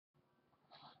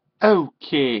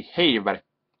Okay, hey everybody.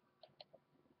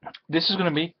 This is going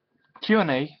to be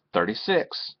Q&A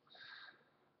 36.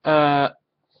 Uh,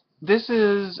 this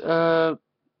is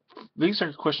these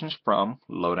are questions from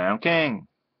lowdownking.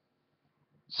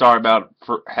 Sorry about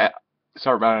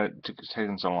sorry about it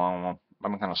taking so long.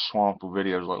 I've been kind of swamped with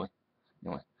videos lately.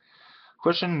 Anyway,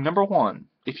 question number 1.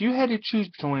 If you had to choose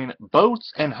between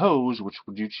boats and hoes, which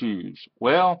would you choose?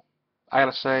 Well, I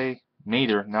gotta say,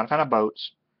 neither. Not a fan of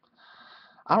boats.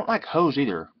 I don't like hoes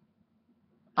either.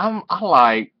 I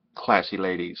like classy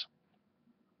ladies.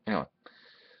 Anyway.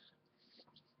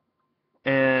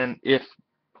 And if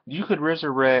you could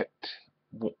resurrect,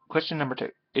 question number 2.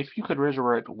 If you could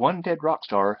resurrect one dead rock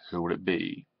star, who would it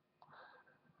be?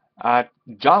 John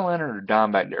Lennon or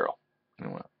Dimebag Darrell?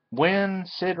 Anyway, when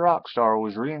said rock star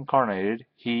was reincarnated,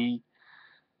 he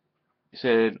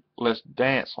said, "Let's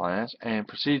dance, Lance," and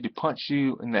proceeded to punch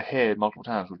you in the head multiple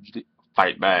times. Would you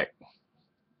fight back?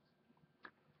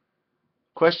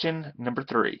 Question number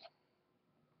 3.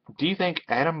 Do you think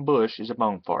Adam Bush is a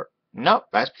bone fart? Nope,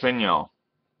 that's between y'all.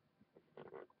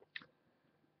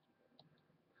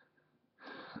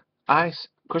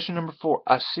 Question number 4.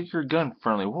 I see your gun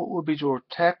friendly. What would be your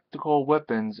tactical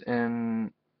weapons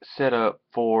and setup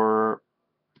for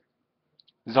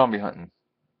zombie hunting?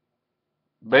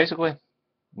 Basically,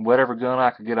 whatever gun I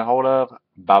could get a hold of,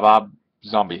 bye bye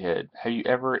zombie head. Have you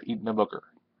ever eaten a booger?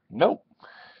 Nope.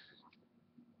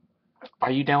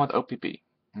 Are you down with OPP?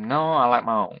 No, I like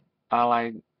my own. I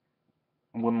like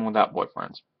women without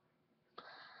boyfriends.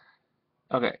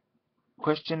 Okay,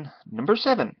 question number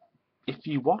 7. If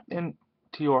you walked into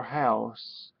your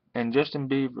house and Justin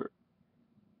Bieber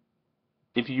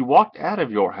If you walked out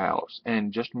of your house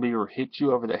and Justin Bieber hit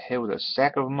you over the head with a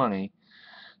sack of money,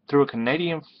 threw a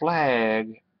Canadian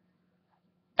flag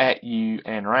at you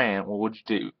and ran, what would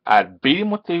you do? I'd beat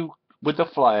him with the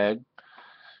flag,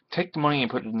 take the money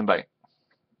and put it in the bank.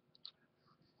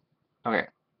 Okay.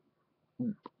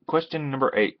 Question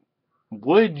number 8.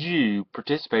 Would you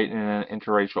participate in an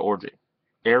interracial orgy?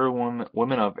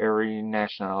 Women of every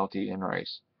nationality and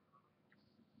race.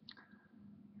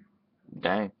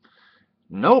 Dang.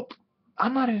 Nope.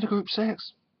 I'm not into group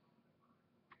sex.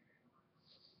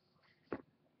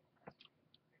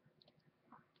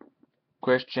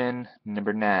 Question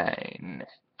number 9.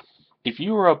 If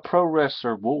you were a pro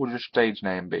wrestler, what would your stage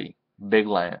name be? Big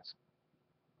Lance.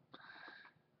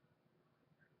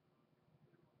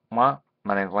 What?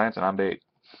 My name's Lance and I'm big.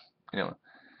 Anyway.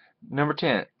 Number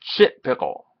 10. Shit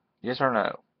pickle. Yes or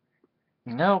no?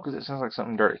 No, because it sounds like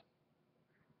something dirty.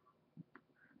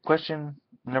 Question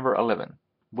number 11.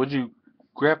 Would you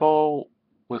grapple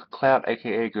with Cloud,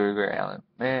 aka Gary Allen?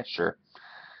 Sure.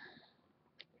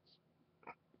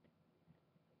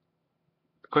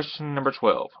 Question number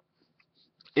 12.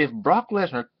 If Brock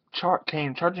Lesnar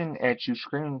came charging at you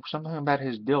screaming something about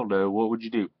his dildo, what would you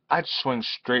do? I'd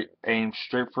aim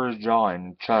straight for his jaw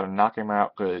and try to knock him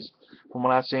out because from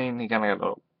what I've seen, he kind of got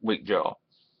a weak jaw.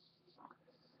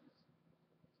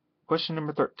 Question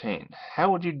number 13.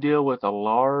 How would you deal with a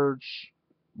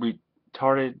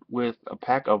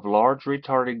pack of large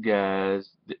retarded guys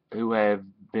who have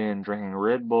been drinking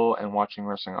Red Bull and watching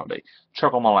wrestling all day?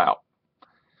 Chuck them all out.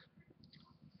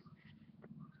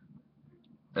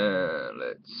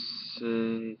 Let's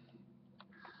see.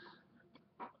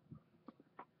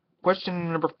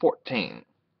 Question number 14.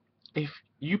 If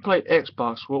you played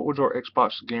Xbox, what would your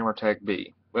Xbox gamer tag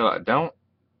be? Well, I don't,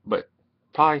 but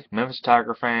probably Memphis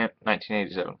Tiger fan,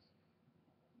 1987.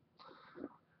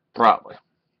 Probably,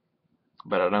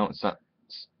 but I don't.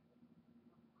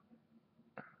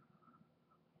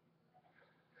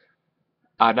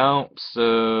 I don't,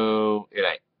 so it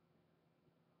ain't.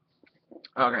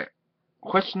 Okay.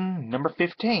 Question number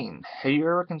 15. Have you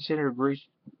ever considered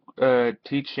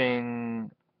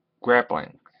teaching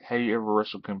grappling? Have you ever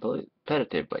wrestled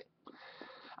competitively?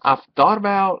 I've thought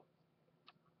about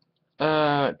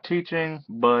teaching,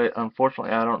 but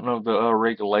unfortunately I don't know the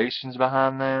regulations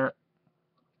behind that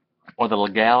or the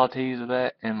legalities of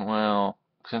that. And well,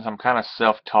 since I'm kind of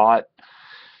self-taught,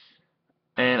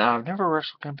 and I've never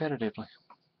wrestled competitively.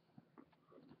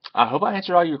 I hope I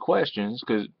answered all your questions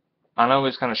because I know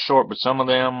it's kind of short, but some of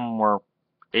them were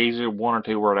easy 1 or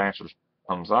 2 word answers.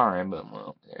 I'm sorry, but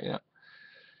well, yeah.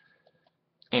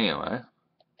 Anyway,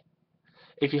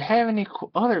 if you have any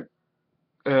other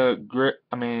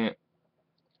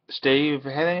Steve, if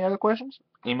you have any other questions,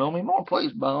 email me more,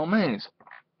 please, by all means.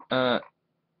 Uh,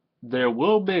 there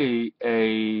will be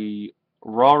a a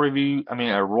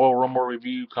Royal Rumble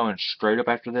review coming straight up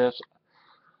after this.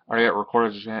 I already got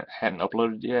recorded, just hadn't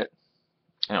uploaded yet.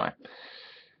 Anyway,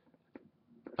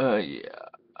 yeah.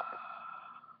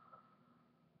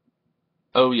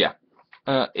 Oh yeah.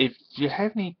 If you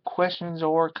have any questions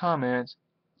or comments,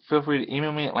 feel free to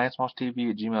email me at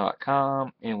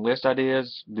lancemosstv@gmail.com. And list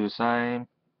ideas, do the same.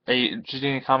 Hey, just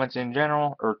any comments in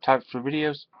general or types for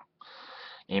videos,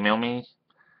 email me,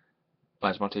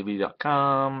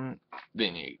 lancemosstv.com.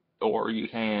 Then you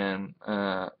can,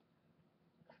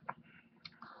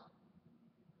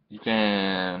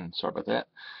 sorry about that.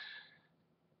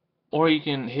 Or you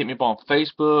can hit me up on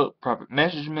Facebook, private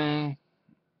message me.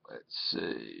 Let's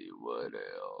see, what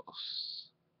else?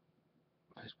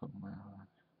 Facebook.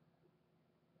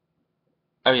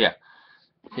 Oh yeah,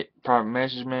 hit private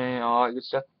message me, all that good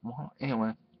stuff. Well,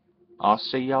 anyway, I'll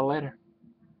see y'all later.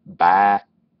 Bye.